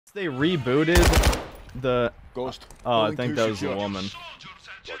They rebooted the Ghost. Oh, I think that was a woman.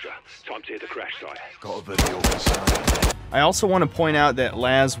 Roger. Time to hit the crash site. Got a video of this. I also want to point out that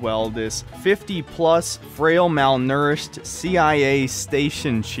Laswell, this 50-plus, frail, malnourished CIA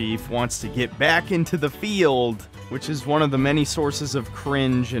station chief, wants to get back into the field, which is one of the many sources of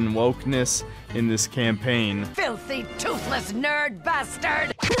cringe and wokeness in this campaign. Filthy, toothless nerd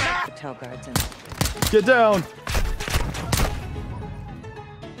bastard! Tell guards in. Get down!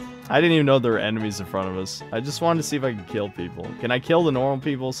 I didn't even know there were enemies in front of us. I just wanted to see if I could kill people. Can I kill the normal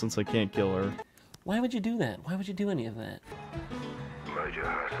people since I can't kill her? Why would you do that? Why would you do any of that?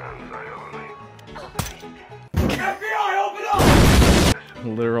 FBI, open up!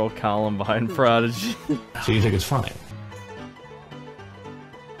 Literal Columbine prodigy. So you think it's funny?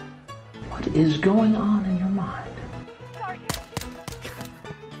 What is going on in your mind?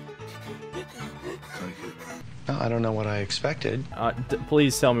 No, I don't know what I expected.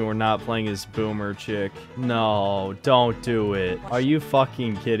 Please tell me we're not playing as Boomer Chick. No, don't do it. Are you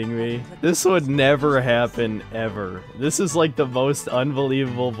fucking kidding me? This would never happen, ever. This is like the most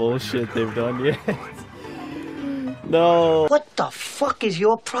unbelievable bullshit they've done yet. No. What the fuck is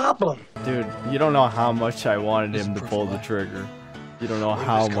your problem? Dude, you don't know how much I wanted him to pull the trigger. You don't know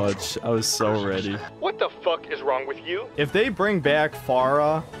how much. I was so ready. What the fuck is wrong with you? If they bring back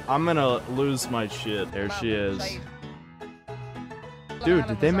Farah, I'm gonna lose my shit. There she is. Dude,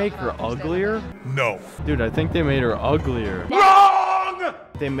 did they make her uglier? No. Dude, I think they made her uglier. Wrong!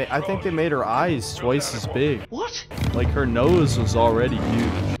 I think they made her eyes twice as big. What? Like her nose was already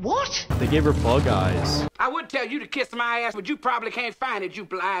huge. What? They gave her bug eyes. I would tell you to kiss my ass, but you probably can't find it, you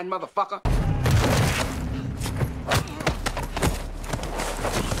blind motherfucker.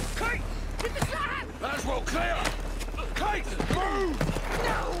 Laswell, clear! Kate, move!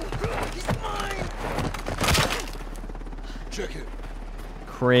 No! He's mine! Check it.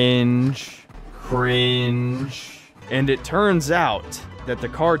 Cringe. Cringe. And it turns out that the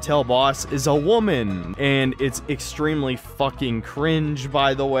cartel boss is a woman. And it's extremely fucking cringe,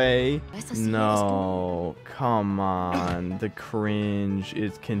 by the way. No, come on. The cringe,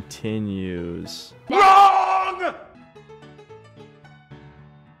 it continues. Wrong!